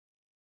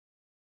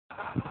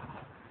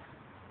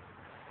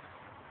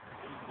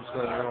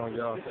going on,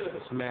 y'all?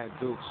 It's Mad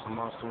Dukez. I'm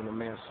also in the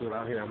man suit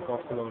out here in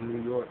Buffalo,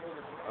 New York.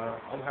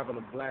 I'm having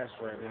a blast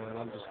right now, and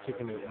I'm just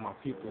kicking it with my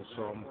people.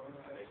 So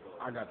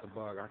I got the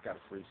bug. I got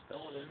a freestyle.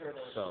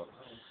 So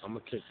I'm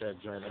gonna kick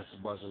that joint at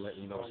the buzzer, and let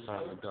you know it's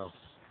time to go.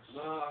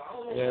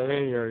 Yeah,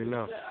 you already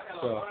know.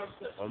 So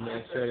my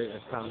man said it.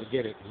 It's time to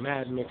get it.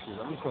 MADMIXes.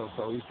 I'm just gonna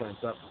throw these things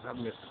up because I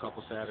missed a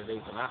couple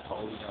Saturdays, and I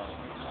told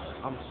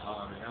y'all. I'm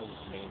sorry. That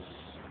was me.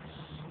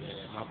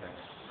 Yeah, my bad.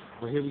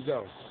 But here we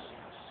go.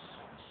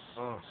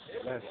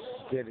 Let's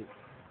get it.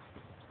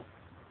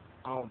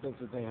 I don't think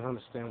that they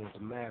understand what the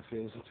math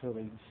is until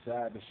they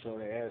decide to show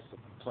their ass up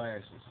in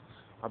classes.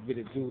 I'll be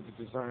the dude that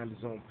designed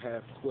his own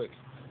path quick.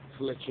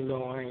 To let you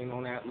know I ain't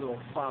on that little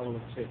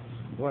following tip.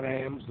 What I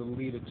am is the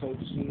leader, told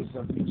you soon as I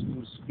reach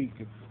through the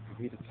speaker. To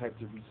be the type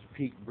to reach the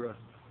peak, bruh.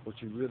 What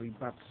you really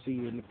about to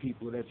see in the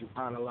people that you're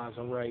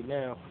idolizing right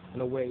now, in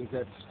the ways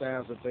that the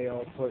styles that they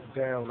all put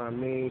down. I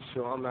mean,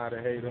 sure, I'm not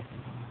a hater,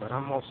 but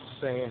I'm also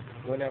saying,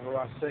 whenever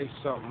I say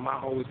something,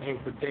 I always aim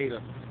for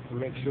data to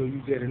make sure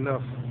you get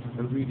enough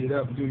and read it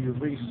up, do your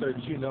research,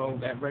 you know,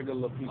 that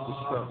regular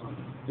people stuff.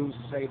 Dudes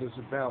say this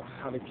about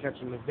how they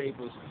catching the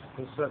vapors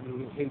and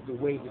suddenly hate the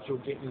way that you're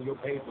getting your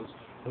papers.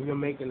 When you're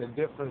making a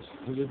difference,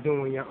 when you're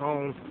doing your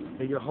own,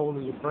 and you're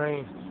holding your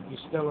brain, you're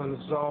still in the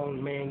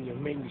zone, man, you're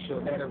making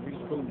sure that every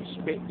food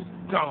you spit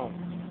is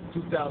gone.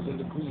 2,000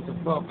 degrees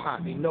above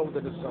hot, they know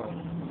that it's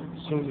on.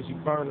 As soon as you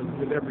burn them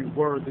with every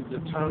word that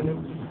you're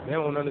turning, they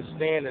don't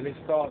understand, and they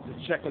start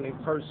to checking in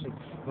person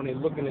when they're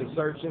looking and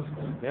searching.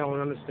 They don't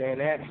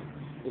understand that.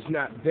 It's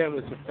not them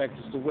that's affected,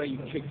 it's the way you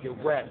kick your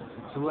rap.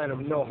 To let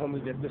them know,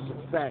 homie, that this is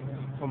a fact.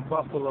 From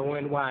Buffalo,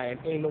 NY, and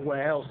ain't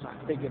nowhere else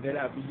I figured that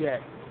I'd be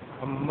at.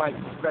 I'm a mic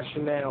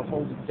professional,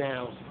 hold it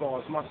down. As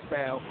far as my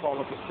style,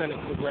 call up a Senate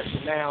director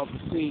now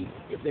to see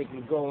if they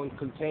can go and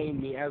contain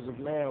me as of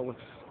now. And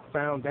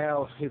found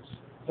out it's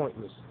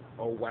pointless.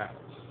 Oh, wow.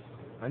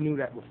 I knew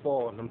that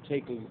before, and I'm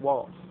taking a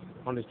walk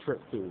on the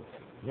trip through.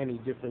 Many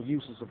different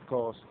uses, of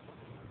course,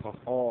 of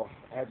all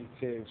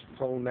adjectives,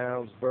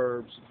 pronouns,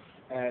 verbs,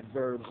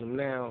 adverbs, and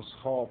nouns,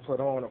 all put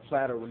on a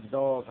platter of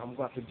dog. I'm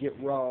about to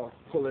get raw,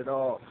 pull it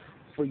all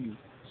for you.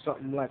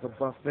 Something like a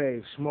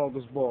buffet,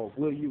 smorgasbord.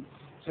 Will you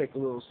take a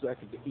little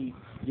second to eat?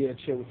 Yeah,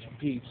 chill with your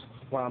peeps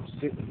while I'm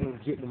sitting here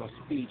getting my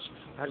speech.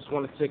 I just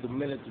want to take a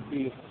minute to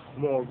be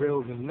more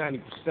real than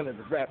 90% of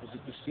the rappers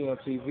that you see on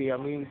TV. I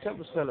mean,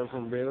 10% of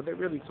them real. They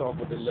really talk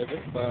what they live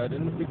in. But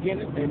in the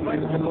beginning, they might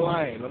have been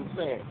lying. I'm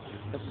saying,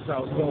 this is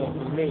how it's going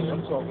for me.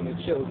 I'm talking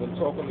to children,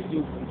 talking to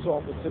youth, I'm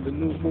talking to the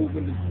new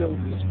movement that's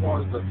building. As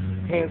far as the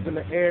hands in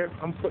the air,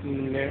 I'm putting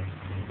them in there.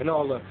 And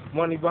all the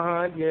money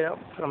behind, yeah,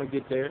 I'm trying to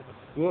get there.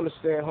 You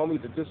understand,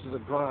 homie, that this is a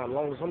grind. As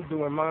long as I'm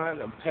doing mine,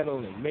 I'm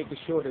pedaling, making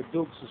sure that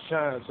Dukez is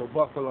shine. So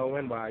Buffalo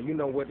and by, you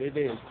know what it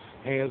is.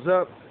 Hands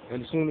up,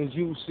 and as soon as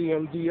you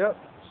CMD up,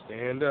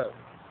 stand up.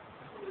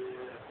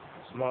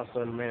 It's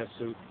Monster in the Man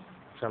Suit,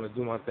 trying to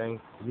do my thing.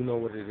 You know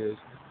what it is.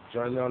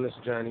 Join me on this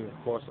journey.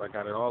 Of course, I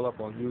got it all up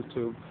on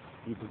YouTube.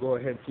 You can go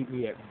ahead and keep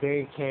me at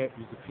Bandcamp.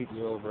 You can keep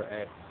me over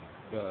at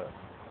the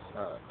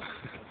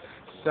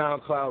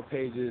SoundCloud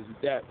pages,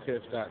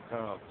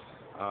 datpiff.com.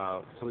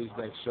 Please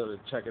make sure to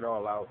check it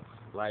all out.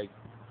 Like,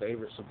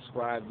 favorite,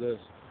 subscribe this.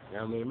 You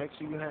know what I mean? Make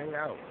sure you hang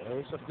out.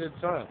 It's a good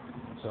time.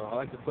 So I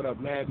like to put up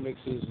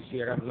MADMIXes. You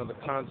see, I got another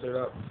concert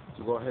up.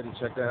 So go ahead and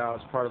check that out.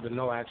 It's part of the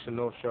No Action,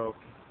 No Show.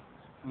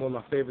 One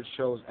of my favorite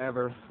shows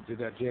ever. Did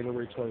that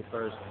January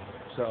 21st.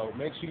 So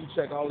make sure you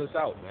check all this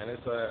out, man.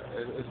 It's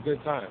a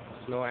good time.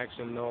 It's no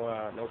action,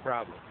 no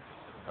problem.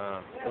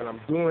 What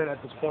I'm doing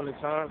at this point in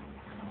time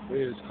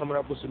is coming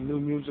up with some new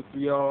music for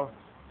y'all.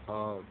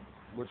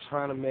 We're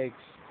trying to make,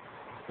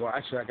 well,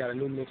 actually, I got a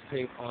new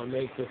mixtape on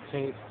May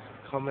 15th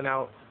coming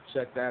out.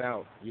 Check that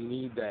out. You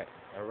need that,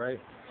 all right?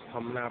 It's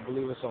coming out, I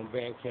believe it's on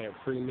Bandcamp,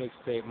 free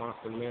mixtape,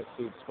 Monster Man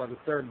Suit. It's for the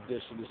 3rd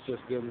edition. It's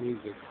just good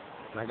music,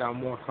 and I got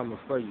more coming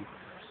for you.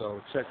 So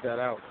check that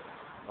out.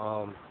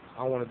 I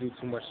don't want to do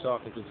too much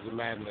talking because it's a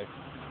MADMIX.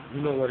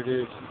 You know what it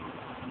is.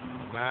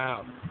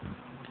 Now.